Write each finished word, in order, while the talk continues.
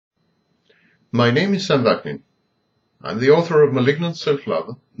My name is Sam Vaknin. I'm the author of Malignant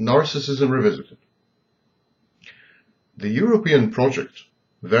Self-Love, Narcissism Revisited. The European project,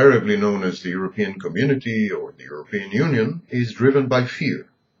 variably known as the European Community or the European Union, is driven by fear,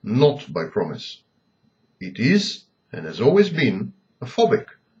 not by promise. It is, and has always been, a phobic,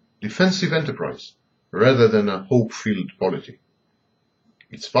 defensive enterprise, rather than a hope-filled polity.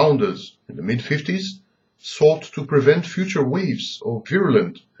 Its founders, in the mid-50s, sought to prevent future waves of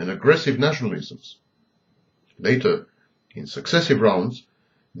virulent and aggressive nationalisms. Later, in successive rounds,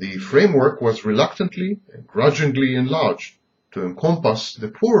 the framework was reluctantly and grudgingly enlarged to encompass the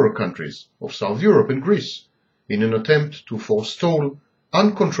poorer countries of South Europe and Greece in an attempt to forestall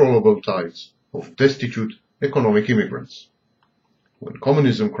uncontrollable tides of destitute economic immigrants. When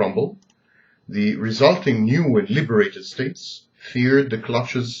communism crumbled, the resulting new and liberated states feared the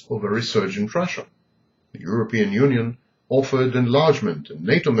clutches of a resurgent Russia. The European Union offered enlargement and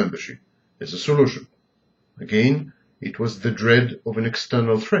NATO membership as a solution. Again, it was the dread of an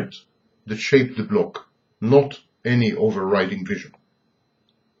external threat that shaped the bloc, not any overriding vision.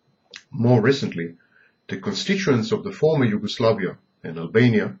 More recently, the constituents of the former Yugoslavia and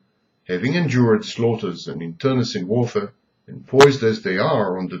Albania, having endured slaughters and internecine warfare, and poised as they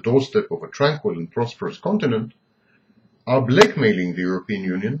are on the doorstep of a tranquil and prosperous continent, are blackmailing the European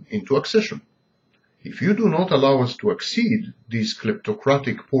Union into accession. If you do not allow us to accede, these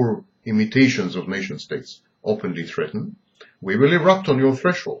kleptocratic poor imitations of nation-states openly threaten, we will erupt on your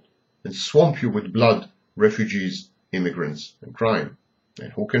threshold and swamp you with blood, refugees, immigrants, and crime.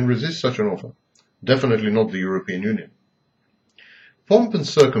 And who can resist such an offer? Definitely not the European Union. Pomp and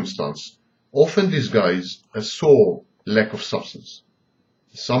circumstance often disguise a sore lack of substance.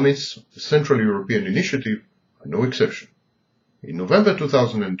 The summits of the Central European Initiative are no exception. In November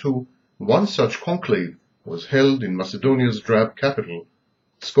 2002, one such conclave was held in Macedonia's drab capital,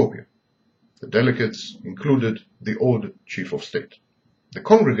 Skopje. The delegates included the old chief of state. The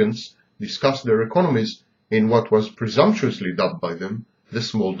congregants discussed their economies in what was presumptuously dubbed by them the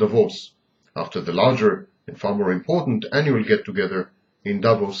small Davos, after the larger and far more important annual get-together in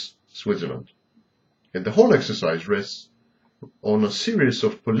Davos, Switzerland. And the whole exercise rests on a series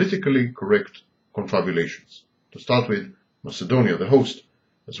of politically correct confabulations. To start with, Macedonia, the host,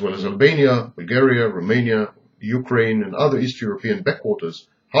 as well as Albania, Bulgaria, Romania, Ukraine, and other East European backwaters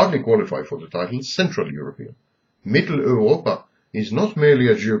hardly qualify for the title Central European. Middle Europa is not merely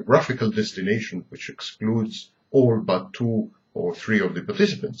a geographical destination which excludes all but 2 or 3 of the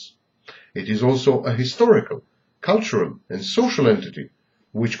participants. It is also a historical, cultural, and social entity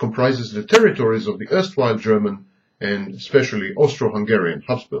which comprises the territories of the erstwhile German and especially Austro-Hungarian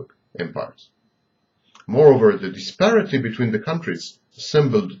Habsburg empires. Moreover, the disparity between the countries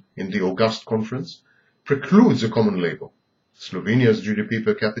assembled in the august conference precludes a common label. Slovenia's GDP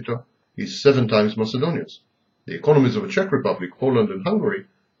per capita is 7 times Macedonia's. The economies of the Czech Republic, Poland, and Hungary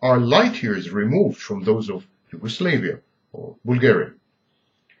are light years removed from those of Yugoslavia or Bulgaria.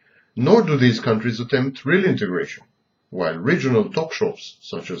 Nor do these countries attempt real integration, while regional talk shops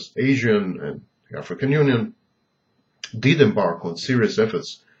such as ASEAN and the African Union did embark on serious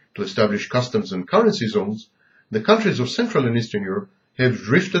efforts to establish customs and currency zones. The countries of Central and Eastern Europe have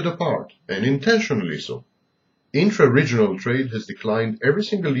drifted apart, and intentionally so. Intra-regional trade has declined every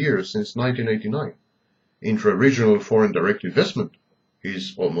single year since 1989. Intra-regional foreign direct investment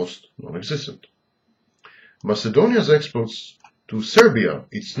is almost non-existent. Macedonia's exports to Serbia,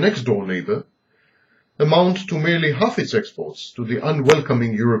 its next-door neighbor, amount to merely half its exports to the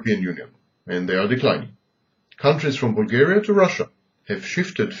unwelcoming European Union, and they are declining. Countries from Bulgaria to Russia have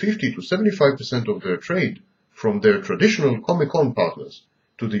shifted 50 to 75% of their trade from their traditional Comecon partners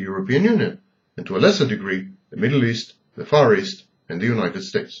to the European Union, and to a lesser degree, the Middle East, the Far East, and the United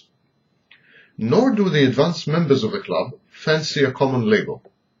States. Nor do the advanced members of the club fancy a common label.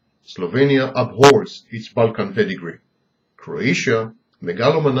 Slovenia abhors its Balkan pedigree. Croatia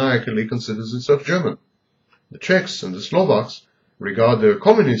megalomaniacally considers itself German. The Czechs and the Slovaks regard their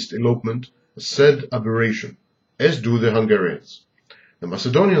communist elopement as sad aberration, as do the Hungarians. The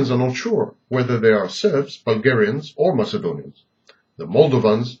Macedonians are not sure whether they are Serbs, Bulgarians, or Macedonians. The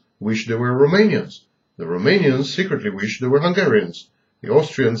Moldovans wish they were Romanians. The Romanians secretly wish they were Hungarians. The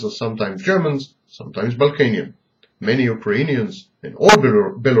Austrians are sometimes Germans, sometimes Balkanian. Many Ukrainians and all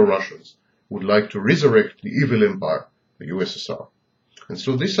Belarusians would like to resurrect the evil empire, the USSR. And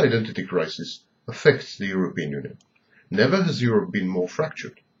so this identity crisis affects the European Union. Never has Europe been more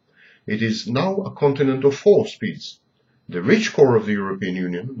fractured. It is now a continent of 4 speeds. The rich core of the European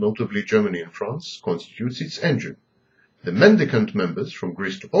Union, notably Germany and France, constitutes its engine. The mendicant members from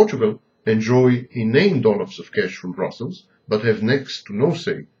Greece to Portugal enjoy inane dollops of cash from Brussels, but have next to no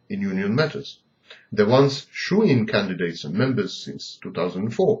say in Union matters. The once shoo-in candidates and members since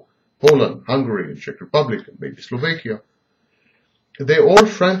 2004, Poland, Hungary, and Czech Republic, and maybe Slovakia, they're all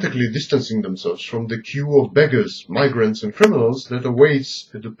frantically distancing themselves from the queue of beggars, migrants, and criminals that awaits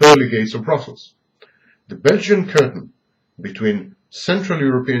at the pearly gates of Brussels. The Belgian curtain between Central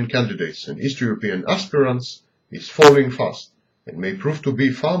European candidates and East European aspirants is falling fast and may prove to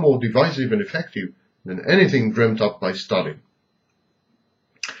be far more divisive and effective than anything dreamt up by Stalin.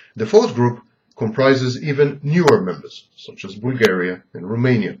 The fourth group comprises even newer members, such as Bulgaria and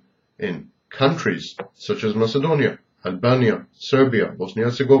Romania, and countries such as Macedonia, Albania, Serbia,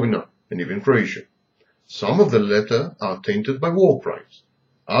 Bosnia-Herzegovina, and even Croatia. Some of the latter are tainted by war crimes.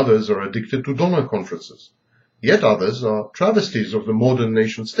 Others are addicted to donor conferences. Yet others are travesties of the modern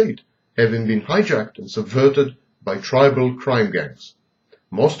nation-state, having been hijacked and subverted by tribal crime gangs.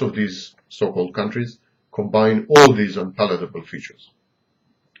 Most of these so-called countries combine all these unpalatable features.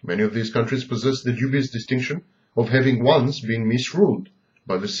 Many of these countries possess the dubious distinction of having once been misruled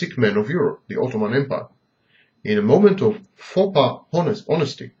by the sick men of Europe, the Ottoman Empire. In a moment of faux pas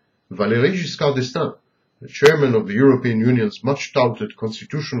honesty, Valéry Giscard d'Estaing, the chairman of the European Union's much-touted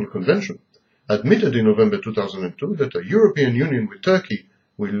Constitutional Convention, admitted in November 2002 that a European Union with Turkey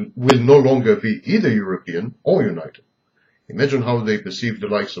will no longer be either European or united. Imagine how they perceive the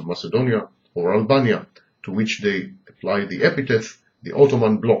likes of Macedonia or Albania, to which they apply the epithet the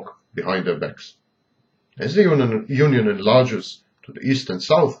Ottoman bloc behind their backs. As the Union enlarges to the east and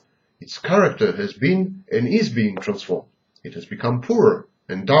south, its character has been and is being transformed. It has become poorer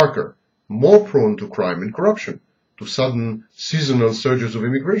and darker, more prone to crime and corruption, to sudden seasonal surges of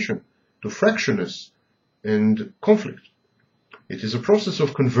immigration, to fractionness and conflict. It is a process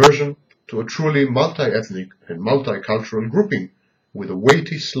of conversion to a truly multi-ethnic and multicultural grouping with a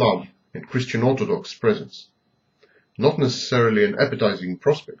weighty Slav and Christian Orthodox presence. Not necessarily an appetizing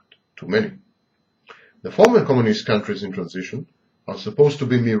prospect to many. The former communist countries in transition are supposed to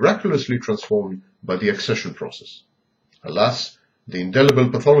be miraculously transformed by the accession process. Alas, the indelible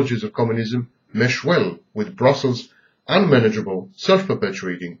pathologies of communism mesh well with Brussels' unmanageable,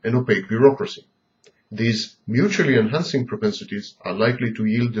 self-perpetuating, and opaque bureaucracy. These mutually enhancing propensities are likely to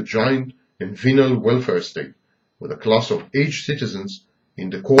yield a giant and venal welfare state, with a class of aged citizens in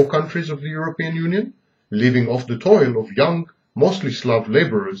the core countries of the European Union, living off the toil of young, mostly Slav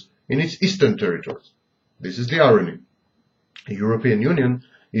laborers in its eastern territories. This is the irony. The European Union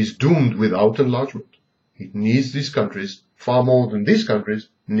is doomed without enlargement. It needs these countries far more than these countries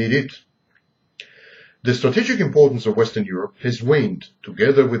need it. The strategic importance of Western Europe has waned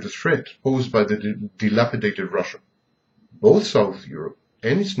together with the threat posed by the dilapidated Russia. Both South Europe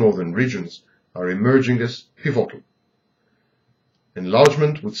and its northern regions are emerging as pivotal.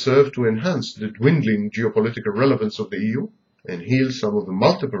 Enlargement would serve to enhance the dwindling geopolitical relevance of the EU and heal some of the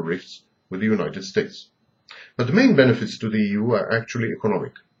multiple rifts with the United States. But the main benefits to the EU are actually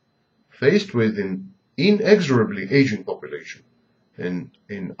economic. Faced with an inexorably aging population and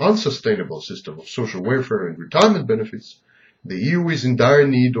an unsustainable system of social welfare and retirement benefits, the EU is in dire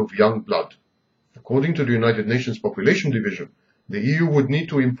need of young blood. According to the United Nations Population Division, the EU would need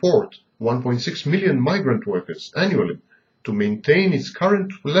to import 1.6 million migrant workers annually to maintain its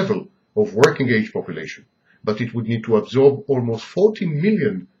current level of working-age population, but it would need to absorb almost 40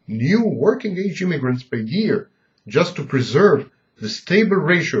 million new working-age immigrants per year just to preserve the stable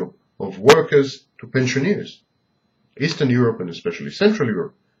ratio of workers to pensioners. Eastern Europe, and especially Central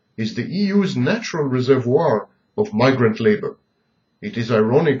Europe, is the EU's natural reservoir of migrant labor. It is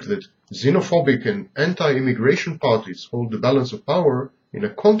ironic that xenophobic and anti-immigration parties hold the balance of power in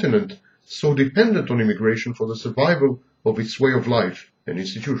a continent so dependent on immigration for the survival of its way of life and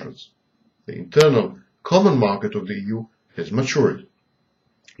institutions. The internal common market of the EU has matured.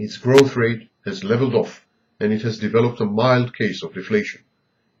 Its growth rate has leveled off, and it has developed a mild case of deflation.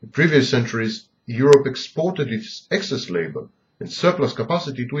 In previous centuries, Europe exported its excess labor and surplus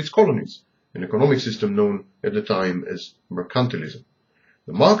capacity to its colonies, an economic system known at the time as mercantilism.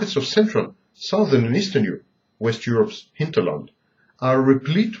 The markets of Central, Southern and Eastern Europe, West Europe's hinterland, are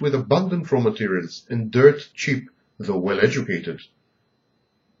replete with abundant raw materials and dirt cheap, though well-educated,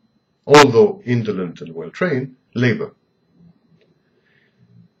 although indolent and well-trained, labor.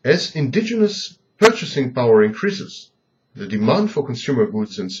 As indigenous purchasing power increases, the demand for consumer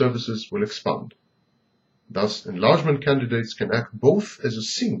goods and services will expand. Thus, enlargement candidates can act both as a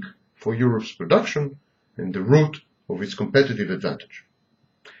sink for Europe's production and the root of its competitive advantage.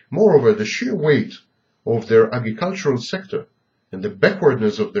 Moreover, the sheer weight of their agricultural sector and the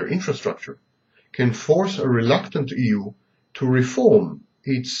backwardness of their infrastructure can force a reluctant EU to reform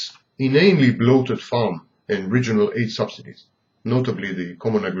its inanely bloated farm and regional aid subsidies. notably the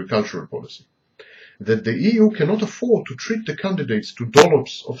common agricultural policy, that the EU cannot afford to treat the candidates to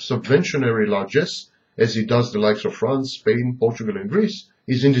dollops of subventionary largesse as it does the likes of France, Spain, Portugal and Greece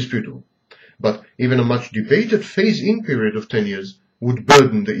is indisputable. But even a much debated phase-in period of 10 years would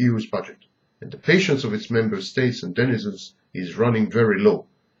burden the EU's budget, and the patience of its member states and denizens is running very low.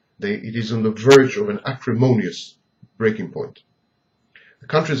 It is on the verge of an acrimonious breaking point. The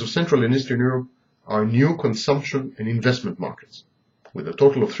countries of Central and Eastern Europe are new consumption and investment markets. With a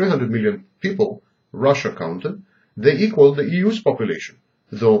total of 300 million people, Russia counted, they equal the EU's population,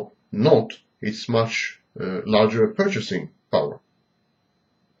 though not its much larger purchasing power.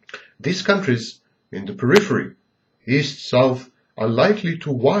 These countries in the periphery, east, south, are likely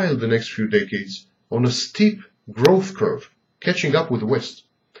to while the next few decades on a steep growth curve, catching up with the West.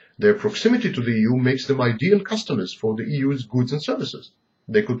 Their proximity to the EU makes them ideal customers for the EU's goods and services.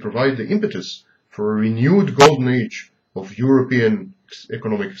 They could provide the impetus for a renewed golden age of European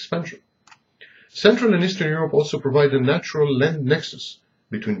economic expansion. Central and Eastern Europe also provide a natural land nexus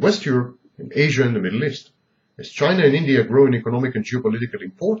between West Europe and Asia and the Middle East. As China and India grow in economic and geopolitical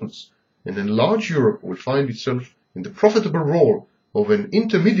importance, an enlarged Europe will find itself in the profitable role of an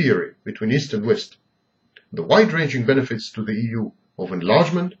intermediary between East and West. The wide-ranging benefits to the EU of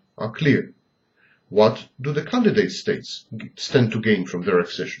enlargement are clear. What do the candidate states stand to gain from their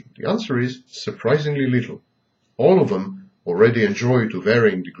accession? The answer is surprisingly little. All of them already enjoy to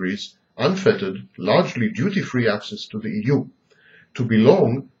varying degrees unfettered, largely duty-free access to the EU. To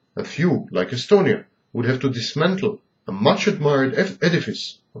belong, a few, like Estonia, would have to dismantle a much-admired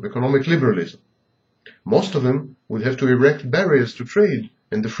edifice of economic liberalism. Most of them would have to erect barriers to trade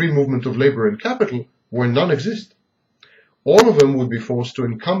and the free movement of labor and capital where none exist. All of them would be forced to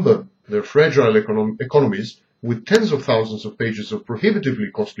encumber their fragile economies with tens of thousands of pages of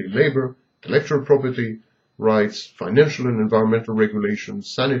prohibitively costly labor, intellectual property rights, financial and environmental regulations,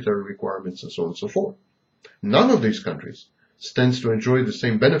 sanitary requirements, and so on and so forth. None of these countries stands to enjoy the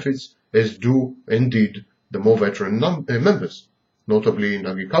same benefits as do and did the more veteran members, notably in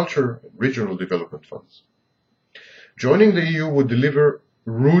agriculture and regional development funds. Joining the EU would deliver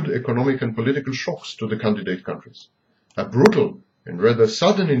rude economic and political shocks to the candidate countries. A brutal and rather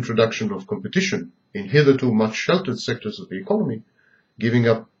sudden introduction of competition in hitherto much sheltered sectors of the economy, giving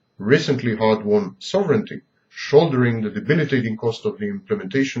up recently hard-won sovereignty, shouldering the debilitating cost of the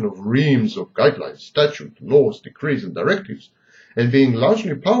implementation of reams of guidelines, statutes, laws, decrees, and directives, and being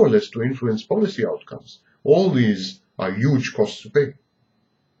largely powerless to influence policy outcomes. All these are huge costs to pay.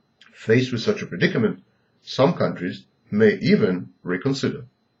 Faced with such a predicament, some countries may even reconsider.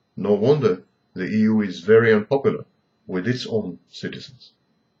 No wonder the EU is very unpopular with its own citizens.